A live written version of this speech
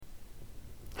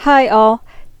Hi, all.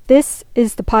 This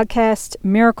is the podcast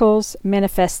Miracles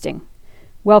Manifesting.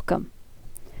 Welcome.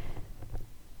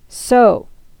 So,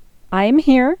 I am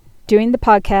here doing the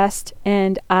podcast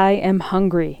and I am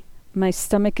hungry. My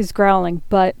stomach is growling,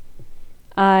 but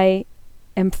I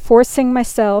am forcing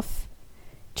myself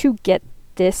to get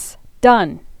this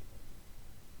done.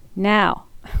 Now,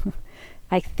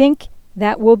 I think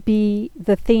that will be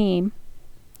the theme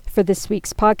for this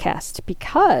week's podcast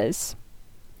because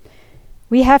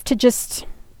we have to just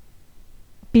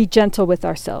be gentle with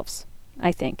ourselves,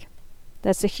 I think.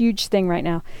 That's a huge thing right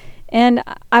now. And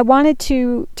I wanted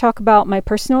to talk about my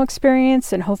personal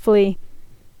experience and hopefully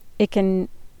it can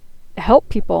help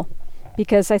people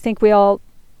because I think we all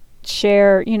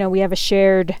share, we have a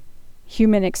shared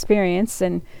human experience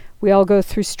and we all go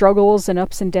through struggles and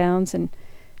ups and downs and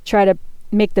try to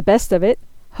make the best of it,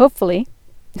 hopefully.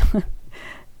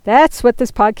 That's what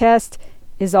this podcast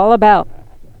is all about.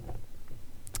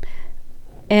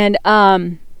 And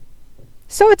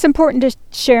so it's important to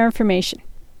share information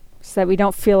so that we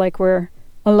don't feel like we're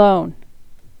alone.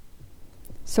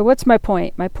 So what's my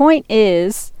point? My point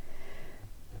is,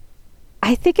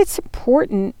 I think it's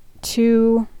important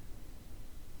to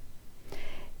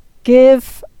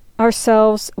give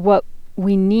ourselves what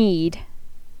we need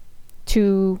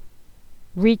to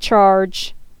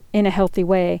recharge in a healthy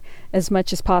way as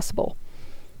much as possible.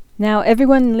 Now,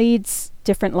 everyone leads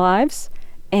different lives,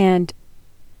 and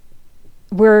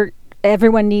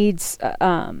everyone needs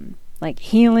like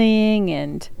healing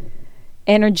and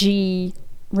energy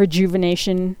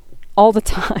rejuvenation all the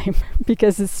time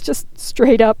because it's just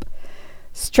straight up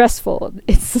stressful.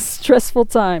 It's a stressful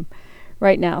time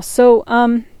right now. So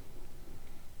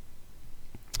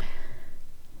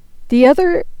the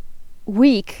other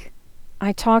week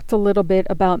I talked a little bit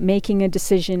about making a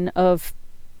decision of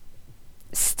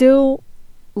still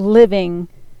living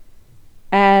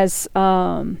as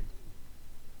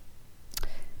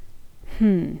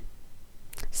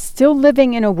still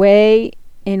living in a way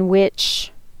in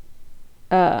which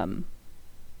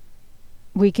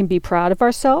we can be proud of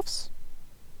ourselves,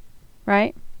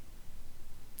 right?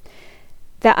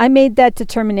 That I made that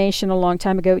determination a long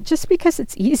time ago just because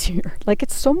it's easier. Like,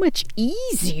 it's so much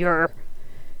easier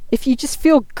if you just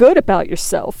feel good about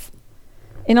yourself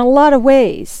in a lot of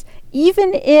ways.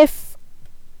 Even if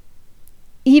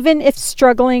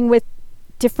struggling with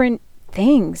different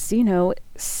things,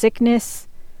 sickness,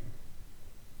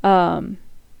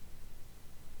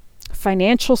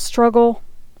 financial struggle,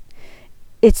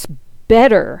 it's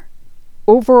better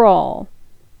overall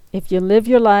if you live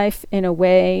your life in a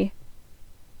way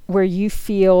where you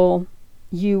feel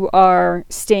you are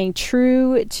staying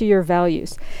true to your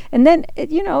values. And then,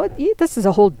 this is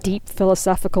a whole deep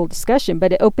philosophical discussion,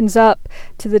 but it opens up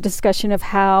to the discussion of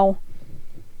how,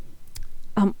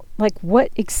 what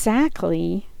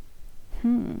exactly,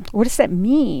 what does that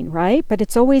mean, right? But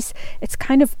it's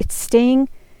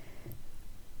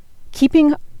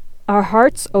keeping our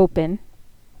hearts open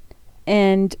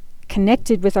and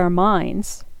connected with our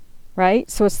minds, right?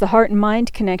 So it's the heart and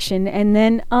mind connection. And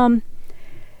then,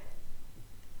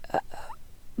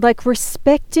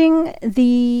 respecting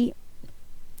the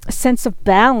sense of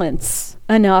balance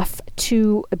enough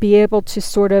to be able to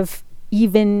sort of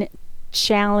even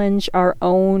challenge our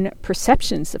own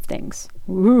perceptions of things.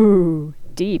 Ooh,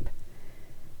 deep.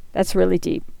 That's really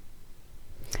deep.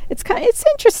 It's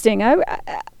interesting.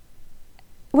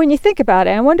 When you think about it,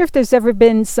 I wonder if there's ever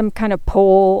been some kind of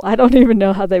poll. I don't even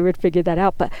know how they would figure that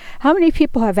out, but how many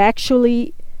people have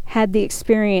actually had the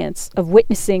experience of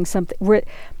witnessing something,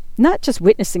 not just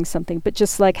witnessing something, but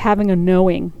just like having a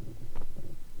knowing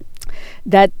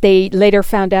that they later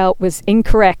found out was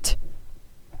incorrect,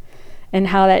 and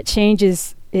how that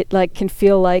changes it, can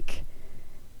feel like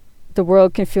the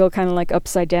world can feel kind of like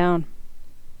upside down.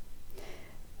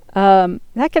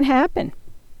 That can happen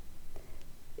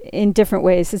in different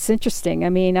ways. It's interesting. I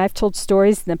mean, I've told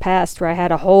stories in the past where I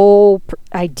had a whole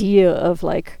idea of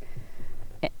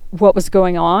what was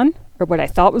going on or what I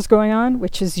thought was going on,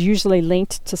 which is usually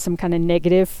linked to some kind of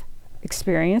negative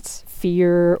experience,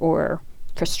 fear or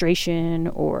frustration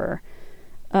or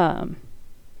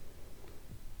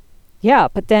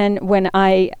but then when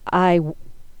I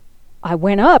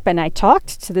went up and I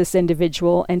talked to this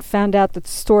individual and found out that the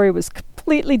story was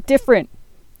completely different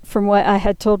from what I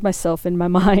had told myself in my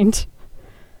mind.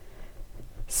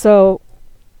 So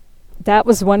that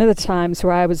was one of the times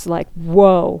where I was like,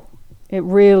 whoa, it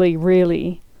really,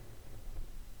 really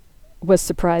was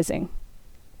surprising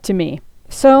to me.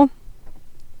 So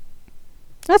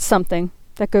that's something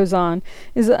that goes on.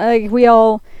 Is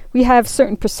we have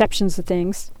certain perceptions of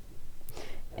things,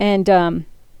 and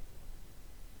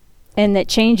and that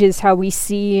changes how we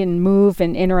see and move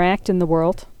and interact in the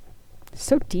world.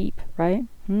 So deep, right?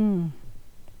 But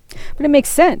it makes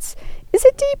sense. Is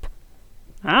it deep?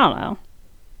 I don't know.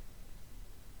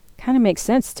 Kind of makes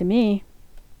sense to me.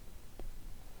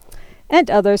 And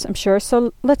others, I'm sure.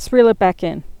 So let's reel it back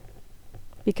in,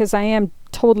 because I am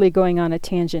totally going on a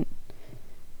tangent.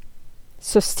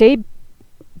 So stay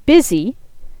busy,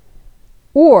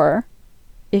 or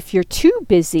if you're too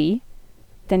busy,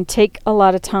 then take a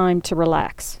lot of time to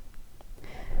relax.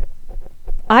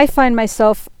 I find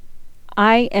myself,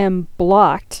 I am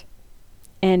blocked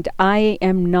and I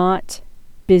am not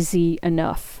busy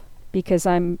enough because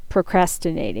I'm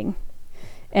procrastinating.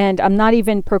 And I'm not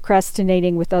even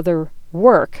procrastinating with other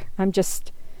work. I'm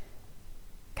just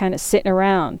kind of sitting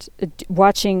around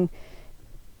watching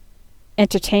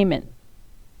entertainment.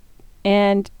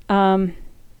 And a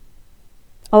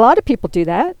lot of people do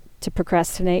that to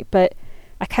procrastinate, but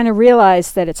I kind of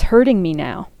realize that it's hurting me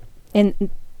now. And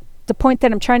the point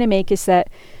that I'm trying to make is that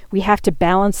we have to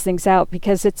balance things out,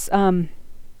 because I'm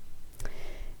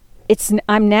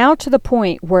now to the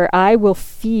point where I will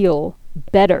feel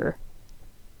better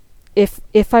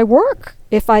if I work,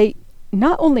 if I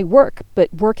not only work,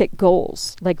 but work at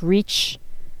goals, like reach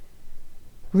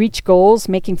goals,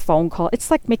 making phone call. It's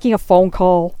like making a phone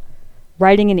call,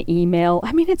 writing an email.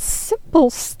 I mean, it's simple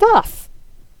stuff.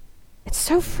 It's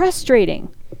so frustrating.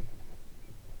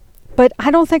 But I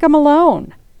don't think I'm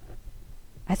alone.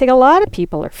 I think a lot of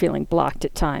people are feeling blocked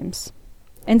at times.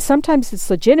 And sometimes it's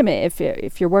legitimate.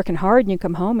 If you're working hard and you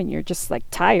come home and you're just like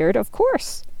tired, of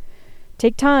course.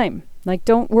 Take time. Like,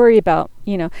 don't worry about,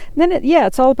 And then,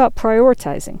 it's all about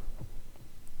prioritizing.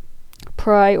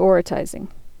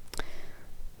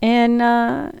 And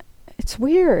it's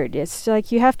weird. It's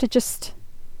like you have to just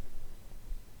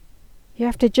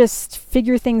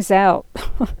figure things out.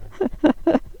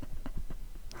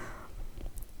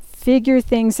 Figure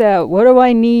things out. What do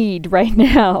I need right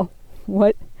now?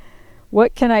 What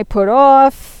can I put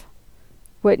off?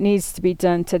 What needs to be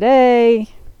done today?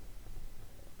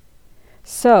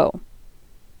 So,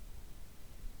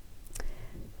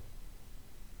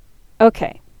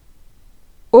 okay.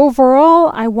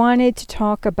 Overall, I wanted to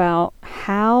talk about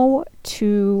how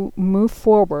to move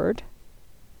forward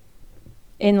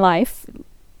in life,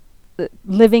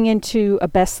 living into a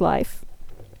best life,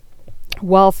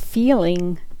 while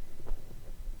feeling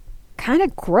kind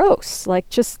of gross, like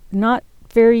just not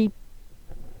very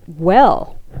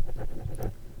well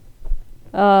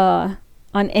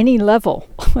on any level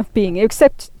of being,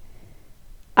 except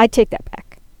I take that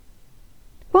back.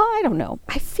 Well, I don't know.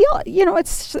 I feel,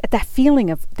 it's that feeling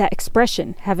of that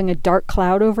expression, having a dark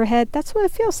cloud overhead. That's what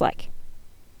it feels like.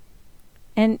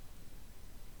 And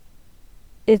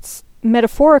it's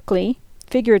metaphorically,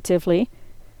 figuratively,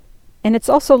 and it's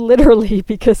also literally,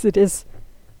 because it is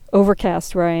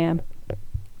overcast where I am.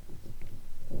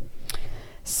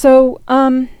 So,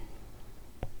 but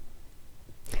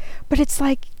it's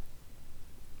like,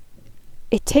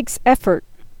 it takes effort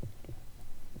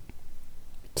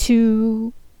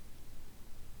to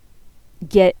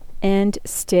get and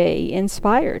stay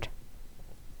inspired.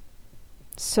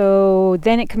 So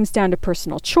then it comes down to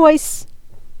personal choice,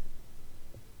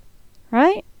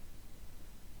 right?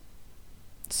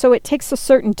 So it takes a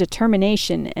certain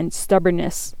determination and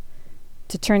stubbornness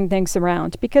to turn things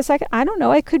around, because I don't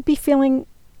know, I could be feeling,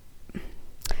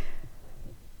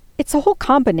 it's a whole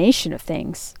combination of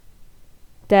things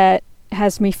that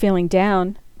has me feeling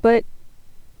down, but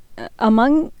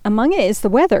among it is the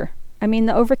weather. I mean,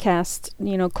 the overcast,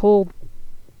 cold,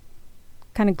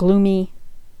 kind of gloomy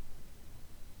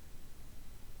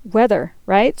weather,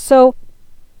 right? So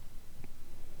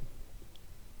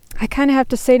I kind of have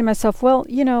to say to myself, well,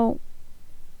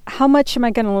 how much am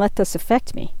I going to let this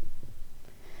affect me?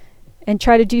 And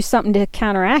try to do something to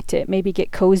counteract it. Maybe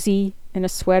get cozy in a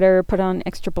sweater, put on an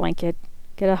extra blanket,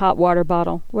 get a hot water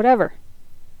bottle, whatever.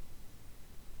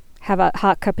 Have a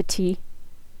hot cup of tea.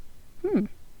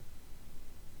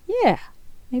 Yeah,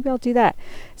 maybe I'll do that.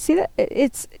 See, that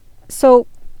it's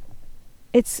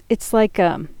like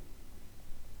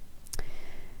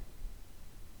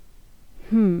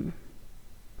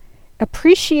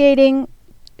appreciating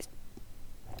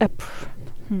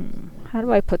how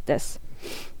do I put this?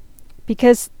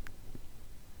 Because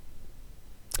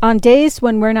on days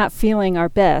when we're not feeling our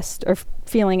best or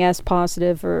feeling as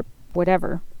positive or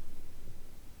whatever,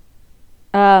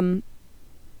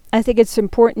 I think it's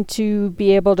important to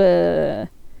be able to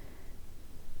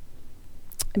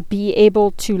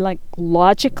like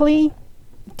logically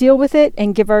deal with it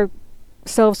and give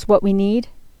ourselves what we need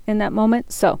in that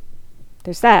moment. So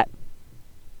there's that.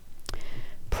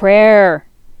 Prayer.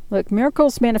 Look,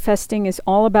 miracles manifesting is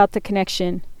all about the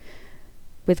connection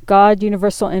with God,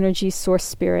 universal energy, source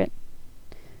spirit,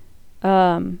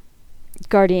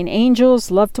 guardian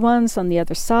angels, loved ones on the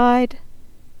other side.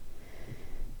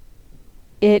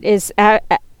 It is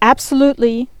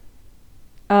absolutely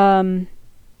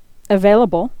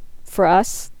available for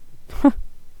us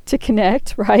to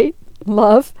connect, right?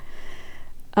 Love.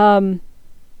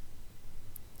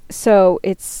 So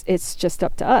it's just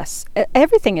up to us.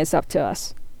 Everything is up to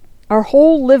us. Our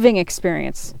whole living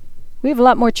experience. We have a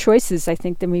lot more choices, I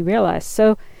think, than we realize.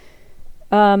 So,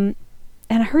 and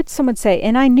I heard someone say,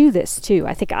 and I knew this too.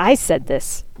 I think I said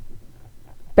this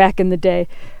back in the day,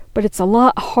 but it's a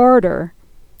lot harder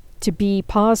to be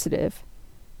positive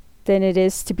than it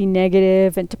is to be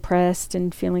negative and depressed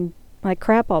and feeling like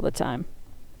crap all the time.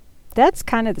 That's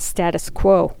kind of the status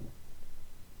quo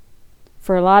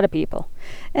for a lot of people.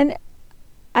 And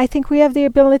I think we have the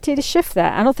ability to shift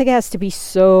that. I don't think it has to be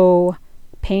so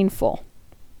painful.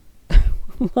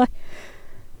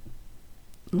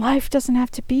 Life doesn't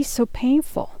have to be so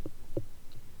painful.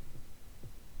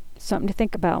 Something to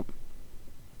think about.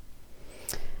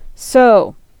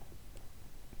 So,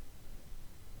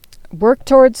 work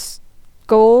towards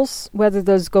goals, whether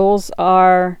those goals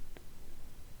are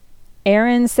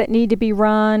errands that need to be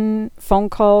run, phone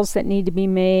calls that need to be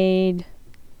made,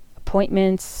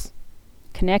 appointments,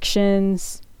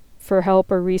 connections for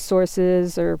help or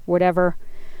resources or whatever,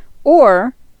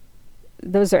 or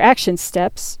those are action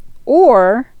steps,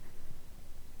 or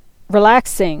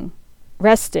relaxing,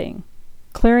 resting,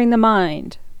 clearing the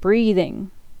mind,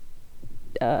 breathing,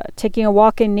 taking a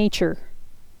walk in nature,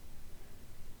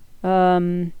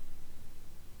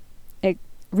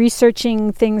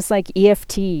 researching things like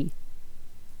EFT.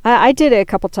 I did it a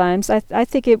couple times. I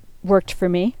think it worked for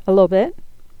me a little bit.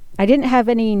 I didn't have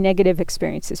any negative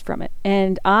experiences from it.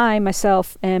 And I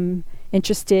myself am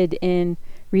interested in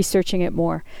researching it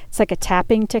more. It's like a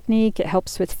tapping technique. It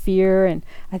helps with fear and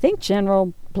I think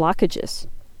general blockages.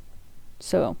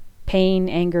 So pain,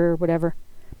 anger, whatever.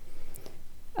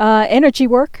 Energy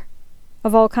work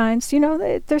of all kinds. You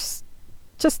know, there's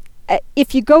just,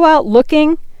 if you go out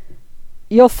looking,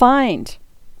 you'll find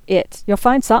it. You'll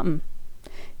find something.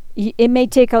 It may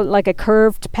take a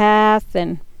curved path,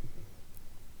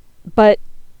 but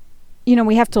you know,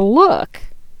 we have to look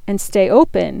and stay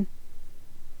open.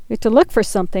 We have to look for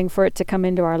something for it to come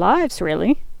into our lives,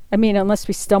 really. I mean, unless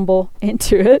we stumble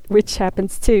into it, which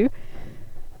happens too.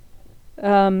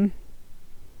 But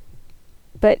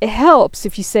it helps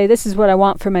if you say, this is what I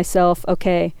want for myself.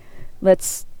 Okay,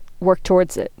 let's work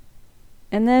towards it.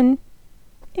 And then,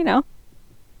 you know,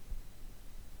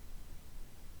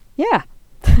 yeah.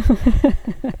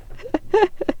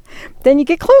 Then you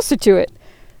get closer to it.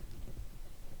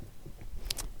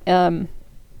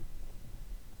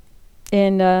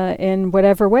 In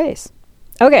whatever ways.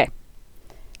 Okay.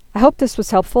 I hope this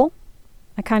was helpful.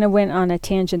 I kind of went on a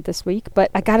tangent this week,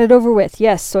 but I got it over with.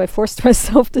 Yes, so I forced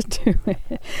myself to do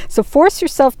it. So force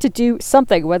yourself to do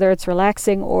something, whether it's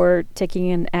relaxing or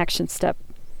taking an action step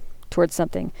towards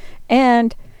something.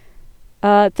 And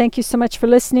thank you so much for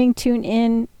listening. Tune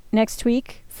in next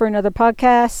week for another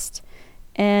podcast.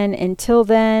 And until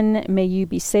then, may you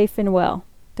be safe and well.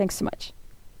 Thanks so much.